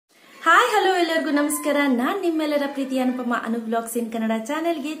Hello ಎಲ್ಲರಿಗೂ ನಮಸ್ಕಾರ. ನಾನು ನಿಮ್ಮೆಲ್ಲರ ಪ್ರೀತಿ ಅನುಪಮ ಬ್ಲಾಗ್ಸ್ ಇನ್ ಕನ್ನಡ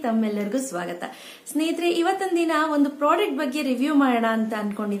ಚಾನೆಲ್ಗೆ ತಮ್ಮೆಲ್ಲರಿಗೂ ಸ್ವಾಗತ. ಸ್ನೇಹಿತರೆ, ಇವತ್ತಿನ ದಿನ ಒಂದು ಪ್ರಾಡಕ್ಟ್ ಬಗ್ಗೆ ರಿವ್ಯೂ ಮಾಡೋಣ ಅಂತ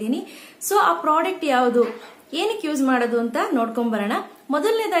ಅನ್ಕೊಂಡಿದೀನಿ. ಸೊ ಆ ಪ್ರಾಡಕ್ಟ್ ಯಾವುದು, ಏನಕ್ಕೆ ಯೂಸ್ ಮಾಡೋದು ಅಂತ ನೋಡ್ಕೊಂಡ್ ಬರೋಣ.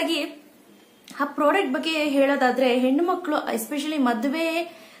 ಮೊದಲನೇದಾಗಿ ಆ ಪ್ರಾಡಕ್ಟ್ ಬಗ್ಗೆ ಹೇಳೋದಾದ್ರೆ, ಹೆಣ್ಣು ಮಕ್ಕಳು ಎಸ್ಪೆಷಲಿ ಮದುವೆ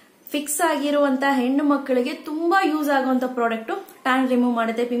ಫಿಕ್ಸ್ ಆಗಿರುವಂತ ಹೆಣ್ಣು ಮಕ್ಕಳಿಗೆ ತುಂಬಾ ಯೂಸ್ ಆಗುವಂತ ಪ್ರಾಡಕ್ಟ್. ಟ್ಯಾನ್ ರಿಮೂವ್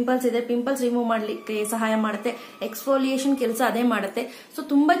ಮಾಡುತ್ತೆ, ಪಿಂಪಲ್ಸ್ ಇದೆ ಪಿಂಪಲ್ಸ್ ರಿಮೂವ್ ಮಾಡ್ಲಿಕ್ಕೆ ಸಹಾಯ ಮಾಡುತ್ತೆ, ಎಕ್ಸ್ಫೋಲಿಯೇಷನ್ ಕೆಲಸ ಅದೇ ಮಾಡುತ್ತೆ. ಸೊ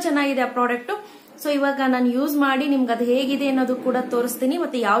ತುಂಬಾ ಚೆನ್ನಾಗಿದೆ ಆ ಪ್ರಾಡಕ್ಟ್. ಸೊ ಇವಾಗ ನಾನು ಯೂಸ್ ಮಾಡಿ ನಿಮ್ಗೆ ಅದು ಹೇಗಿದೆ ಅನ್ನೋದು ಕೂಡ ತೋರಿಸ್ತೀನಿ,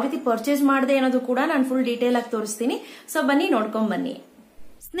 ಮತ್ತೆ ಯಾವ ರೀತಿ ಪರ್ಚೇಸ್ ಮಾಡಿದೆ ಅನ್ನೋದು ಕೂಡ ನಾನು ಫುಲ್ ಡೀಟೇಲ್ ಆಗಿ ತೋರಿಸ್ತೀನಿ. ಸೊ ಬನ್ನಿ ನೋಡ್ಕೊಂಡ್ ಬನ್ನಿ.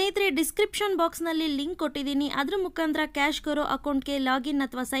 ಸ್ನೇಹಿತರೆ, ಡಿಸ್ಕ್ರಿಪ್ಷನ್ ಬಾಕ್ಸ್ ನಲ್ಲಿ ಲಿಂಕ್ ಕೊಟ್ಟಿದ್ದೀನಿ. ಅದ್ರ ಮುಖಾಂತರ ಕ್ಯಾಶ್ ಕರೋ ಅಕೌಂಟ್ಗೆ ಲಾಗಿನ್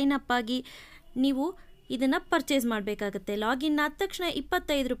ಅಥವಾ ಸೈನ್ ಅಪ್ ಆಗಿ ನೀವು ಇದನ್ನ ಪರ್ಚೇಸ್ ಮಾಡಬೇಕಾಗುತ್ತೆ. ಲಾಗಿನ್ ಆದ ತಕ್ಷಣ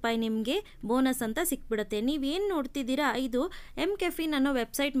 25 ರೂಪಾಯಿ ನಿಮಗೆ ಬೋನಸ್ ಅಂತ ಸಿಕ್ಬಿಡುತ್ತೆ. ನೀವೇನು ನೋಡ್ತಿದ್ದೀರಾ, ಇದು mcaffeine ಅನ್ನೋ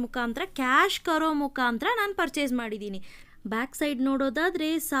ವೆಬ್ಸೈಟ್ ಮುಖಾಂತರ ಕ್ಯಾಶ್ ಕರೋ ಮುಖಾಂತರ ನಾನು ಪರ್ಚೇಸ್ ಮಾಡಿದ್ದೀನಿ. ಬ್ಯಾಕ್ ಸೈಡ್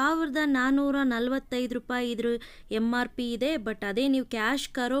ನೋಡೋದಾದರೆ 1445 ರೂಪಾಯಿ ಇದ್ರ MRP ಇದೆ. ಬಟ್ ಅದೇ ನೀವು ಕ್ಯಾಶ್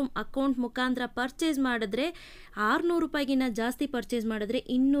ಕರೋ ಅಕೌಂಟ್ ಮುಖಾಂತರ ಪರ್ಚೇಸ್ ಮಾಡಿದ್ರೆ 600 ರೂಪಾಯಿಗಿನ್ನ ಜಾಸ್ತಿ ಪರ್ಚೇಸ್ ಮಾಡಿದ್ರೆ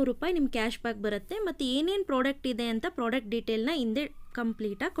 200 ರೂಪಾಯಿ ನಿಮ್ಮ ಕ್ಯಾಶ್ ಬ್ಯಾಕ್ ಬರುತ್ತೆ. ಮತ್ತು ಏನೇನು ಪ್ರಾಡಕ್ಟ್ ಇದೆ ಅಂತ ಪ್ರಾಡಕ್ಟ್ ಡೀಟೇಲ್ನ ಹಿಂದೆ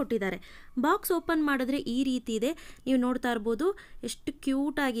ಕಂಪ್ಲೀಟಾಗಿ ಕೊಟ್ಟಿದ್ದಾರೆ. ಬಾಕ್ಸ್ ಓಪನ್ ಮಾಡಿದ್ರೆ ಈ ರೀತಿ ಇದೆ, ನೀವು ನೋಡ್ತಾ ಇರ್ಬೋದು ಎಷ್ಟು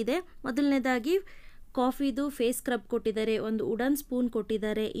ಕ್ಯೂಟ್ ಆಗಿದೆ. ಮೊದಲನೇದಾಗಿ ಕಾಫಿದು ಫೇಸ್ ಸ್ಕ್ರಬ್ ಕೊಟ್ಟಿದ್ದಾರೆ, ಒಂದು ವುಡನ್ ಸ್ಪೂನ್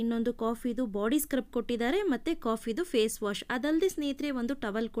ಕೊಟ್ಟಿದ್ದಾರೆ, ಇನ್ನೊಂದು ಕಾಫಿದು ಬಾಡಿ ಸ್ಕ್ರಬ್ ಕೊಟ್ಟಿದ್ದಾರೆ, ಮತ್ತು ಕಾಫಿದು ಫೇಸ್ ವಾಶ್. ಅದಲ್ಲದೆ ಸ್ನೇಹಿತರೆ ಒಂದು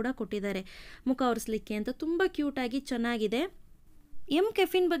ಟವಲ್ ಕೂಡ ಕೊಟ್ಟಿದ್ದಾರೆ ಮುಖ ಒರೆಸ್ಲಿಕ್ಕೆ ಅಂತ. ತುಂಬ ಕ್ಯೂಟಾಗಿ ಚೆನ್ನಾಗಿದೆ.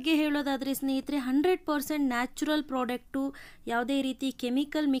 mcaffeine ಬಗ್ಗೆ ಹೇಳೋದಾದರೆ ಸ್ನೇಹಿತರೆ, 100% ನ್ಯಾಚುರಲ್ ಪ್ರಾಡಕ್ಟು, ಯಾವುದೇ ರೀತಿ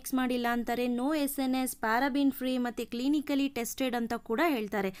ಕೆಮಿಕಲ್ ಮಿಕ್ಸ್ ಮಾಡಿಲ್ಲ ಅಂತಾರೆ. ನೋ SNS, ಪ್ಯಾರಾಬಿನ್ ಫ್ರೀ ಮತ್ತು ಕ್ಲಿನಿಕಲಿ ಟೆಸ್ಟೆಡ್ ಅಂತ ಕೂಡ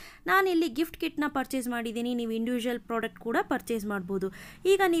ಹೇಳ್ತಾರೆ. ನಾನಿಲ್ಲಿ ಗಿಫ್ಟ್ ಕಿಟ್ನ ಪರ್ಚೇಸ್ ಮಾಡಿದ್ದೀನಿ, ನೀವು ಇಂಡಿವಿಜುವಲ್ ಪ್ರಾಡಕ್ಟ್ ಕೂಡ ಪರ್ಚೇಸ್ ಮಾಡ್ಬೋದು.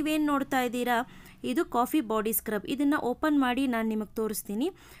 ಈಗ ನೀವೇನು ನೋಡ್ತಾ ಇದ್ದೀರಾ, ಇದು ಕಾಫಿ ಬಾಡಿ ಸ್ಕ್ರಬ್. ಇದನ್ನು ಓಪನ್ ಮಾಡಿ ನಾನು ನಿಮಗೆ ತೋರಿಸ್ತೀನಿ.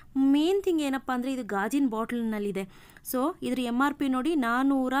 ಮೇನ್ ಥಿಂಗ್ ಏನಪ್ಪ ಅಂದರೆ, ಇದು ಗಾಜಿನ ಬಾಟ್ಲ್ನಲ್ಲಿದೆ. ಸೊ ಇದ್ರ MRP ನೋಡಿ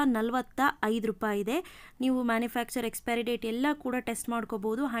 445 ರೂಪಾಯಿ ಇದೆ. ನೀವು ಮ್ಯಾನುಫ್ಯಾಕ್ಚರ್ ಎಕ್ಸ್ಪೈರಿ ಡೇಟ್ ಎಲ್ಲ ಕೂಡ ಟೆಸ್ಟ್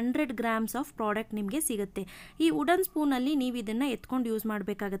ಮಾಡ್ಕೋಬೋದು. 100 ಗ್ರಾಮ್ಸ್ ಆಫ್ ಪ್ರಾಡಕ್ಟ್ ನಿಮಗೆ ಸಿಗುತ್ತೆ. ಈ ವುಡನ್ ಸ್ಪೂನಲ್ಲಿ ನೀವು ಇದನ್ನು ಎತ್ಕೊಂಡು ಯೂಸ್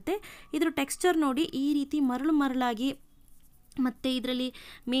ಮಾಡಬೇಕಾಗತ್ತೆ. ಇದ್ರ ಟೆಕ್ಸ್ಚರ್ ನೋಡಿ, ಈ ರೀತಿ ಮರಳಾಗಿ, ಮತ್ತು ಇದರಲ್ಲಿ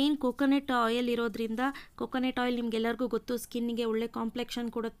ಮೇನ್ ಕೋಕೋನಟ್ ಆಯಿಲ್ ಇರೋದ್ರಿಂದ, ಕೋಕೋನಟ್ ಆಯಿಲ್ ನಿಮಗೆಲ್ಲರಿಗೂ ಗೊತ್ತು ಸ್ಕಿನ್ನಿಗೆ ಒಳ್ಳೆ ಕಾಂಪ್ಲೆಕ್ಷನ್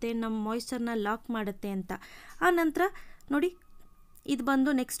ಕೊಡುತ್ತೆ, ನಮ್ಮ ಮಾಯ್ಶ್ಚರ್ನ ಲಾಕ್ ಮಾಡುತ್ತೆ ಅಂತ. ಆ ನಂತರ ನೋಡಿ, ಇದು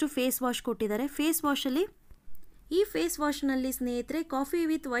ಬಂದು ನೆಕ್ಸ್ಟು ಫೇಸ್ ವಾಶ್ ಕೊಟ್ಟಿದ್ದಾರೆ. ಫೇಸ್ ವಾಶಲ್ಲಿ, ಈ ಫೇಸ್ ವಾಶ್ನಲ್ಲಿ ಸ್ನೇಹಿತರೆ coffee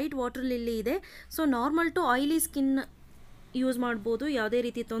with white water lily ಇದೆ. So normal to oily skin use ಮಾಡ್ಬೋದು, ಯಾವುದೇ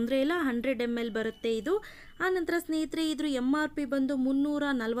ರೀತಿ ತೊಂದರೆ ಇಲ್ಲ. 100 ml ಬರುತ್ತೆ ಇದು. ಆನಂತರ ಸ್ನೇಹಿತರೆ, ಇದ್ರ MRP ಬಂದು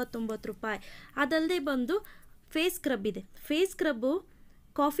 349 ರೂಪಾಯಿ. ಅದಲ್ಲದೆ ಬಂದು ಫೇಸ್ ಸ್ಕ್ರಬ್ ಇದೆ. Face scrub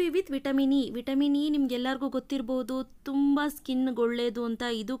coffee with vitamin E ನಿಮಗೆಲ್ಲರಿಗೂ ಗೊತ್ತಿರ್ಬೋದು, ತುಂಬ ಸ್ಕಿನ್ಗೆ ಒಳ್ಳೆಯದು ಅಂತ.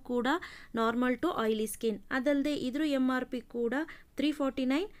 ಇದು ಕೂಡ ನಾರ್ಮಲ್ ಟು ಆಯಿಲಿ ಸ್ಕಿನ್. ಅದಲ್ಲದೆ ಇದ್ರ MRP ಕೂಡ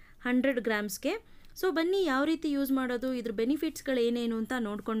 349, 100 ಗ್ರಾಮ್ಸ್ಗೆ. ಸೊ ಬನ್ನಿ ಯಾವ ರೀತಿ ಯೂಸ್ ಮಾಡೋದು, ಇದ್ರ ಬೆನಿಫಿಟ್ಸ್ಗಳು ಏನೇನು ಅಂತ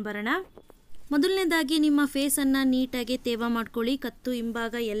ನೋಡ್ಕೊಂಡು ಬರೋಣ. ಮೊದಲನೇದಾಗಿ ನಿಮ್ಮ ಫೇಸನ್ನು ನೀಟಾಗಿ ತೇವ ಮಾಡ್ಕೊಳ್ಳಿ. ಕತ್ತು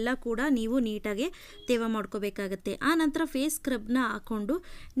ಹಿಂಭಾಗ ಎಲ್ಲ ಕೂಡ ನೀವು ನೀಟಾಗಿ ತೇವ ಮಾಡ್ಕೋಬೇಕಾಗತ್ತೆ. ಆ ನಂತರ ಫೇಸ್ ಸ್ಕ್ರಬ್ನ ಹಾಕ್ಕೊಂಡು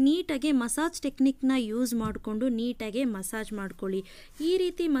ನೀಟಾಗಿ ಮಸಾಜ್ ಟೆಕ್ನಿಕ್ನ ಯೂಸ್ ಮಾಡಿಕೊಂಡು ನೀಟಾಗಿ ಮಸಾಜ್ ಮಾಡ್ಕೊಳ್ಳಿ. ಈ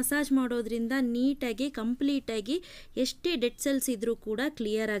ರೀತಿ ಮಸಾಜ್ ಮಾಡೋದ್ರಿಂದ ನೀಟಾಗಿ ಕಂಪ್ಲೀಟಾಗಿ ಎಷ್ಟೇ ಡೆಡ್ ಸೆಲ್ಸ್ ಇದ್ದರೂ ಕೂಡ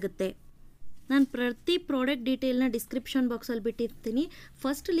ಕ್ಲಿಯರ್ ಆಗುತ್ತೆ. ನಾನು ಪ್ರತಿ ಪ್ರಾಡಕ್ಟ್ ಡೀಟೇಲ್ನ ಡಿಸ್ಕ್ರಿಪ್ಷನ್ ಬಾಕ್ಸಲ್ಲಿ ಬಿಟ್ಟಿರ್ತೀನಿ.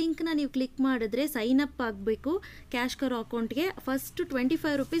 ಫಸ್ಟ್ ಲಿಂಕ್ನ ನೀವು ಕ್ಲಿಕ್ ಮಾಡಿದ್ರೆ ಸೈನ್ ಅಪ್ ಆಗಬೇಕು ಕ್ಯಾಶ್ ಕರೋ ಅಕೌಂಟ್ಗೆ. ಫಸ್ಟ್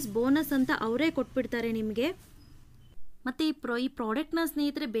 25 ರೂಪೀಸ್ ಬೋನಸ್ ಅಂತ ಅವರೇ ಕೊಟ್ಬಿಡ್ತಾರೆ ನಿಮಗೆ. ಮತ್ತು ಈ ಪ್ರಾಡಕ್ಟ್ನ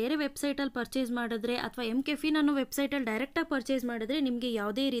ಸ್ನೇಹಿತರೆ ಬೇರೆ ವೆಬ್ಸೈಟಲ್ಲಿ ಪರ್ಚೇಸ್ ಮಾಡಿದ್ರೆ ಅಥವಾ mcaffeine ಅನ್ನೋ ವೆಬ್ಸೈಟಲ್ಲಿ ಡೈರೆಕ್ಟಾಗಿ ಪರ್ಚೇಸ್ ಮಾಡಿದ್ರೆ ನಿಮಗೆ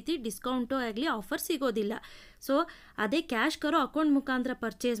ಯಾವುದೇ ರೀತಿ ಡಿಸ್ಕೌಂಟು ಆಗಲಿ ಆಫರ್ ಸಿಗೋದಿಲ್ಲ. ಸೊ ಅದೇ ಕ್ಯಾಶ್ ಕರೋ ಅಕೌಂಟ್ ಮುಖಾಂತರ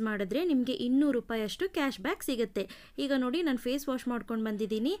ಪರ್ಚೇಸ್ ಮಾಡಿದ್ರೆ ನಿಮಗೆ 200 ರೂಪಾಯಿ ಅಷ್ಟು ಕ್ಯಾಶ್ ಬ್ಯಾಕ್ ಸಿಗುತ್ತೆ. ಈಗ ನೋಡಿ, ನಾನು ಫೇಸ್ ವಾಶ್ ಮಾಡ್ಕೊಂಡು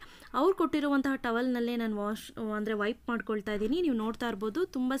ಬಂದಿದ್ದೀನಿ. ಅವ್ರು ಕೊಟ್ಟಿರುವಂತಹ ಟವಲ್ನಲ್ಲೇ ನಾನು ವೈಪ್ ಮಾಡ್ಕೊಳ್ತಾ ಇದ್ದೀನಿ. ನೀವು ನೋಡ್ತಾ ಇರ್ಬೋದು,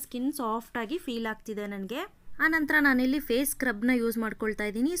 ತುಂಬ ಸ್ಕಿನ್ ಸಾಫ್ಟಾಗಿ ಫೀಲ್ ಆಗ್ತಿದೆ ನನಗೆ. ಆನಂತರ ನಾನಿಲ್ಲಿ ಫೇಸ್ ಸ್ಕ್ರಬ್ನ ಯೂಸ್ ಮಾಡ್ಕೊಳ್ತಾ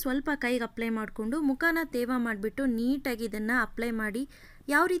ಇದ್ದೀನಿ. ಸ್ವಲ್ಪ ಕೈಗೆ ಅಪ್ಲೈ ಮಾಡಿಕೊಂಡು ಮುಖನ ತೇವ ಮಾಡಿಬಿಟ್ಟು ನೀಟಾಗಿ ಇದನ್ನು ಅಪ್ಲೈ ಮಾಡಿ,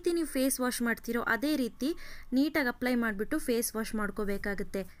 ಯಾವ ರೀತಿ ನೀವು ಫೇಸ್ ವಾಶ್ ಮಾಡ್ತೀರೋ ಅದೇ ರೀತಿ ನೀಟಾಗಿ ಅಪ್ಲೈ ಮಾಡಿಬಿಟ್ಟು ಫೇಸ್ ವಾಶ್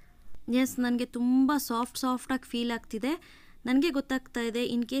ಮಾಡ್ಕೋಬೇಕಾಗುತ್ತೆ. ಎಸ್, ನನಗೆ ತುಂಬ ಸಾಫ್ಟಾಗಿ ಫೀಲ್ ಆಗ್ತಿದೆ. ನನಗೆ ಗೊತ್ತಾಗ್ತಾ ಇದೆ.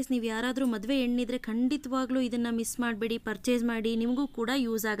 ಇನ್ ಕೇಸ್ ನೀವು ಯಾರಾದರೂ ಮದುವೆ ಹೆಣ್ಣಿದ್ರೆ ಖಂಡಿತವಾಗ್ಲೂ ಇದನ್ನು ಮಿಸ್ ಮಾಡಬೇಡಿ, ಪರ್ಚೇಸ್ ಮಾಡಿ, ನಿಮಗೂ ಕೂಡ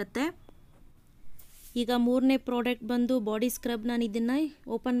ಯೂಸ್ ಆಗುತ್ತೆ. ಈಗ ಮೂರನೇ ಪ್ರಾಡಕ್ಟ್ ಬಂದು ಬಾಡಿ ಸ್ಕ್ರಬ್. ನಾನು ಇದನ್ನು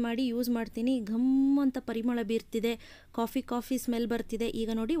ಓಪನ್ ಮಾಡಿ ಯೂಸ್ ಮಾಡ್ತೀನಿ. ಘಮ್ ಅಂತ ಪರಿಮಳ ಬೀರ್ತಿದೆ, ಕಾಫಿ ಸ್ಮೆಲ್ ಬರ್ತಿದೆ. ಈಗ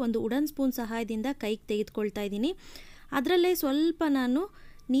ನೋಡಿ, ಒಂದು ವುಡನ್ ಸ್ಪೂನ್ ಸಹಾಯದಿಂದ ಕೈಗೆ ತೆಗೆದುಕೊಳ್ತಾ ಇದ್ದೀನಿ. ಅದರಲ್ಲೇ ಸ್ವಲ್ಪ ನಾನು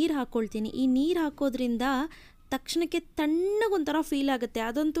ನೀರು ಹಾಕ್ಕೊಳ್ತೀನಿ. ಈ ನೀರು ಹಾಕೋದ್ರಿಂದ ತಕ್ಷಣಕ್ಕೆ ತಣ್ಣಗೊಂಥರ ಫೀಲ್ ಆಗುತ್ತೆ.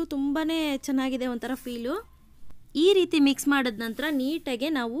 ಅದಂತೂ ತುಂಬಾ ಚೆನ್ನಾಗಿದೆ ಒಂಥರ ಫೀಲು. ಈ ರೀತಿ ಮಿಕ್ಸ್ ಮಾಡಿದ ನಂತರ ನೀಟಾಗಿ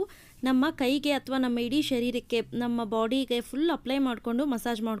ನಾವು ನಮ್ಮ ಕೈಗೆ ಅಥವಾ ನಮ್ಮ ಇಡೀ ಶರೀರಕ್ಕೆ, ನಮ್ಮ ಬಾಡಿಗೆ ಫುಲ್ ಅಪ್ಲೈ ಮಾಡಿಕೊಂಡು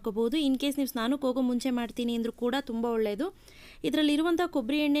ಮಸಾಜ್ ಮಾಡ್ಕೋಬೋದು. ಇನ್ ಕೇಸ್ ನೀವು ಸ್ನಾನಕ್ಕೆ ಹೋಗೋ ಮುಂಚೆ ಮಾಡ್ತೀನಿ ಅಂದರೂ ಕೂಡ ತುಂಬ ಒಳ್ಳೆಯದು. ಇದರಲ್ಲಿರುವಂಥ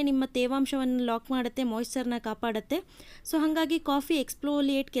ಕೊಬ್ಬರಿ ಎಣ್ಣೆ ನಿಮ್ಮ ತೇವಾಂಶವನ್ನು ಲಾಕ್ ಮಾಡುತ್ತೆ, ಮಾಯ್ಶ್ಚರ್ನ ಕಾಪಾಡುತ್ತೆ. ಸೊ ಹಾಗಾಗಿ ಕಾಫಿ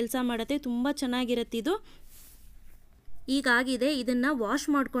ಎಕ್ಸ್ಫೋಲಿಯೇಟ್ ಕೆಲಸ ಮಾಡುತ್ತೆ, ತುಂಬ ಚೆನ್ನಾಗಿರುತ್ತೆ ಇದು. ಈಗಾಗಿದೆ, ಇದನ್ನು ವಾಶ್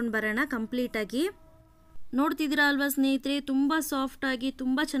ಮಾಡ್ಕೊಂಡು ಬರೋಣ ಕಂಪ್ಲೀಟಾಗಿ. ನೋಡ್ತಿದ್ದೀರಾ ಅಲ್ವಾ ಸ್ನೇಹಿತರೆ, ತುಂಬ ಸಾಫ್ಟಾಗಿ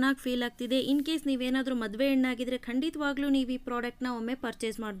ತುಂಬ ಚೆನ್ನಾಗಿ ಫೀಲ್ ಆಗ್ತಿದೆ. ಇನ್ ಕೇಸ್ ನೀವೇನಾದರೂ ಮದುವೆ ಹೆಣ್ಣಾಗಿದ್ದರೆ ಖಂಡಿತವಾಗ್ಲೂ ನೀವು ಈ ಪ್ರಾಡಕ್ಟ್ನ ಒಮ್ಮೆ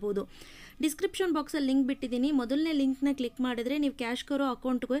ಪರ್ಚೇಸ್ ಮಾಡ್ಬೋದು. ಡಿಸ್ಕ್ರಿಪ್ಷನ್ ಬಾಕ್ಸಲ್ಲಿ ಲಿಂಕ್ ಬಿಟ್ಟಿದ್ದೀನಿ. ಮೊದಲನೇ ಲಿಂಕ್ನ ಕ್ಲಿಕ್ ಮಾಡಿದ್ರೆ ನೀವು ಕ್ಯಾಶ್ ಕರೋ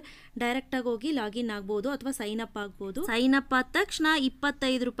ಅಕೌಂಟ್ಗೆ ಡೈರೆಕ್ಟಾಗಿ ಹೋಗಿ ಲಾಗಿನ್ ಆಗ್ಬೋದು ಅಥವಾ ಸೈನ್ ಅಪ್ ಆಗ್ಬೋದು. ಸೈನ್ ಅಪ್ ಆದ ತಕ್ಷಣ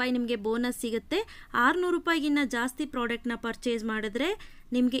 25 ರೂಪಾಯಿ ನಿಮಗೆ ಬೋನಸ್ ಸಿಗುತ್ತೆ. 600 ರೂಪಾಯಿಗಿನ್ನ ಜಾಸ್ತಿ ಪ್ರಾಡಕ್ಟ್ನ ಪರ್ಚೇಸ್ ಮಾಡಿದ್ರೆ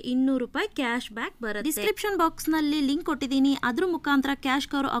ನಿಮಗೆ 200 ರೂಪಾಯಿ ಕ್ಯಾಶ್ ಬ್ಯಾಕ್ ಬರುತ್ತೆ. ಡಿಸ್ಕ್ರಿಪ್ಷನ್ ಬಾಕ್ಸ್ನಲ್ಲಿ ಲಿಂಕ್ ಕೊಟ್ಟಿದ್ದೀನಿ, ಅದ್ರ ಮುಖಾಂತರ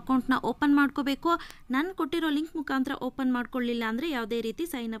ಕ್ಯಾಶ್ ಕರೋ ಅಕೌಂಟ್ನ ಓಪನ್ ಮಾಡ್ಕೋಬೇಕು. ನಾನು ಕೊಟ್ಟಿರೋ ಲಿಂಕ್ ಮುಖಾಂತರ ಓಪನ್ ಮಾಡ್ಕೊಳ್ಳಿಲ್ಲ ಅಂದರೆ ಯಾವುದೇ ರೀತಿ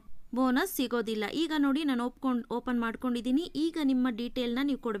ಸೈನ್ ಅಪ್ ಬೋನಸ್ ಸಿಗೋದಿಲ್ಲ. ಈಗ ನೋಡಿ ನಾನು ಓಪನ್ ಮಾಡ್ಕೊಂಡಿದ್ದೀನಿ. ಈಗ ನಿಮ್ಮ ಡೀಟೇಲ್ನ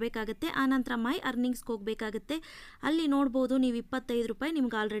ನೀವು ಕೊಡಬೇಕಾಗುತ್ತೆ. ಆನಂತರ ಮೈ ಅರ್ನಿಂಗ್ಸ್ಗೆ ಹೋಗಬೇಕಾಗುತ್ತೆ. ಅಲ್ಲಿ ನೋಡ್ಬೋದು ನೀವು 25 ರೂಪಾಯಿ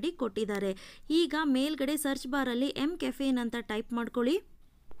ನಿಮ್ಗೆ ಆಲ್ರೆಡಿ ಕೊಟ್ಟಿದ್ದಾರೆ. ಈಗ ಮೇಲ್ಗಡೆ ಸರ್ಚ್ ಬಾರಲ್ಲಿ mcaffeine ಅಂತ ಟೈಪ್ ಮಾಡ್ಕೊಳ್ಳಿ.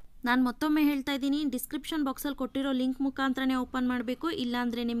 ನಾನು ಮತ್ತೊಮ್ಮೆ ಹೇಳ್ತಾ ಇದ್ದೀನಿ, ಡಿಸ್ಕ್ರಿಪ್ಷನ್ ಬಾಕ್ಸಲ್ಲಿ ಕೊಟ್ಟಿರೋ ಲಿಂಕ್ ಮುಖಾಂತರನೇ ಓಪನ್ ಮಾಡಬೇಕು,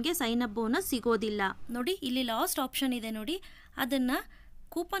 ಇಲ್ಲಾಂದರೆ ನಿಮಗೆ ಸೈನ್ ಅಪ್ ಬೋನಸ್ ಸಿಗೋದಿಲ್ಲ. ನೋಡಿ ಇಲ್ಲಿ ಲಾಸ್ಟ್ ಆಪ್ಷನ್ ಇದೆ ನೋಡಿ, ಅದನ್ನು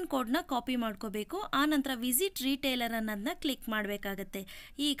ಕೂಪನ್ ಕೋಡ್ನ ಕಾಪಿ ಮಾಡ್ಕೋಬೇಕು. ಆನಂತರ ವಿಸಿಟ್ ರೀಟೇಲರ್ ಅನ್ನೋದನ್ನ ಕ್ಲಿಕ್ ಮಾಡಬೇಕಾಗತ್ತೆ.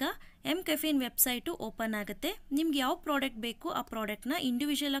 ಈಗ mcaffeine ವೆಬ್ಸೈಟು ಓಪನ್ ಆಗುತ್ತೆ. ನಿಮ್ಗೆ ಯಾವ ಪ್ರಾಡಕ್ಟ್ ಬೇಕು ಆ ಪ್ರಾಡಕ್ಟ್ನ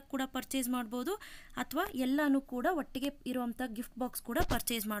ಇಂಡಿವಿಜುವಲಾಗಿ ಕೂಡ ಪರ್ಚೇಸ್ ಮಾಡ್ಬೋದು ಅಥವಾ ಎಲ್ಲನೂ ಕೂಡ ಒಟ್ಟಿಗೆ ಇರುವಂಥ ಗಿಫ್ಟ್ ಬಾಕ್ಸ್ ಕೂಡ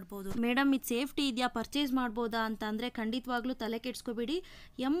ಪರ್ಚೇಸ್ ಮಾಡ್ಬೋದು. ಮೇಡಮ್ ಇದು ಸೇಫ್ಟಿ ಇದೆಯಾ, ಪರ್ಚೇಸ್ ಮಾಡ್ಬೋದಾ ಅಂತ ಅಂದರೆ ಖಂಡಿತವಾಗ್ಲೂ ತಲೆ ಕೆಡಿಸ್ಕೋಬೇಡಿ.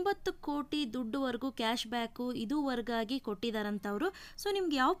 80 ಕೋಟಿ ದುಡ್ಡುವರೆಗೂ ಕ್ಯಾಶ್ ಬ್ಯಾಕು ಇದುವರೆಗಾಗಿ ಕೊಟ್ಟಿದ್ದಾರಂಥವ್ರು. ಸೊ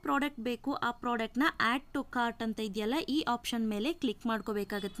ನಿಮ್ಗೆ ಯಾವ ಪ್ರಾಡಕ್ಟ್ ಬೇಕು ಆ ಪ್ರಾಡಕ್ಟ್ನ ಆ್ಯಡ್ ಟು ಕಾರ್ಟ್ ಅಂತ ಇದೆಯಲ್ಲ, ಈ ಆಪ್ಷನ್ ಮೇಲೆ ಕ್ಲಿಕ್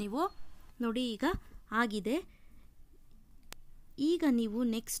ಮಾಡ್ಕೋಬೇಕಾಗತ್ತೆ ನೀವು. ನೋಡಿ ಈಗ ಆಗಿದೆ. ಈಗ ನೀವು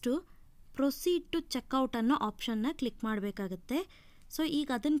ನೆಕ್ಸ್ಟು ಪ್ರೊಸೀಡ್ ಟು ಚೆಕ್ಔಟ್ ಅನ್ನೋ ಆಪ್ಷನ್ನ ಕ್ಲಿಕ್ ಮಾಡಬೇಕಾಗತ್ತೆ. ಸೊ ಈಗ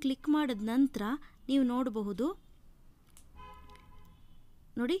ಅದನ್ನು ಕ್ಲಿಕ್ ಮಾಡಿದ ನಂತರ ನೀವು ನೋಡಬಹುದು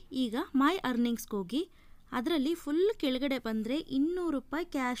ನೋಡಿ, ಈಗ ಮೈ ಅರ್ನಿಂಗ್ಸ್ಗೆ ಹೋಗಿ ಅದರಲ್ಲಿ ಫುಲ್ ಕೆಳಗಡೆ ಬಂದರೆ 200 ರೂಪಾಯಿ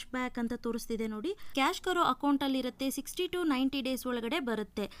ಕ್ಯಾಶ್ ಬ್ಯಾಕ್ ಅಂತ ತೋರಿಸ್ತಿದೆ ನೋಡಿ. ಕ್ಯಾಶ್ ಕರೋ ಅಕೌಂಟಲ್ಲಿರುತ್ತೆ, 60 to 90 ಡೇಸ್ ಒಳಗಡೆ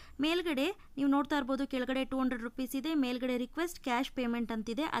ಬರುತ್ತೆ. ಮೇಲ್ಗಡೆ ನೀವು ನೋಡ್ತಾ ಇರ್ಬೋದು, ಕೆಳಗಡೆ 200 ರೂಪೀಸ್ ಇದೆ, ಮೇಲ್ಗಡೆ ರಿಕ್ವೆಸ್ಟ್ ಕ್ಯಾಶ್ ಪೇಮೆಂಟ್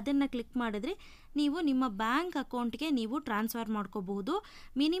ಅಂತಿದೆ. ಅದನ್ನು ಕ್ಲಿಕ್ ಮಾಡಿದ್ರೆ ನೀವು ನಿಮ್ಮ ಬ್ಯಾಂಕ್ ಅಕೌಂಟ್ಗೆ ನೀವು ಟ್ರಾನ್ಸ್ಫರ್ ಮಾಡ್ಕೋಬಹುದು.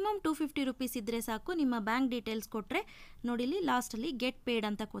 ಮಿನಿಮಮ್ 250 ರೂಪೀಸ್ ಇದ್ದರೆ ಸಾಕು. ನಿಮ್ಮ ಬ್ಯಾಂಕ್ ಡೀಟೇಲ್ಸ್ ಕೊಟ್ಟರೆ ನೋಡಿಲಿ ಲಾಸ್ಟಲ್ಲಿ ಗೆಟ್ ಪೇಡ್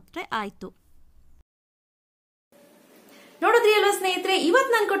ಅಂತ ಕೊಟ್ಟರೆ ಆಯಿತು. ನೋಡಿದ್ರಿ ಅಲ್ವಾ ಸ್ನೇಹಿತರೆ,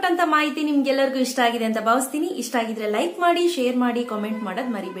 ಇವತ್ತು ನಾನು ಕೊಟ್ಟಂತ ಮಾಹಿತಿ ನಿಮ್ಗೆಲ್ಲರಿಗೂ ಇಷ್ಟ ಆಗಿದೆ ಅಂತ ಭಾವಿಸ್ತೀನಿ. ಇಷ್ಟ ಆಗಿದ್ರೆ ಲೈಕ್ ಮಾಡಿ, ಶೇರ್ ಮಾಡಿ, ಕಾಮೆಂಟ್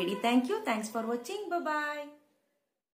ಮಾಡೋದು ಮರಿಬೇಡಿ. Thanks for watching. ಬಾಯ್.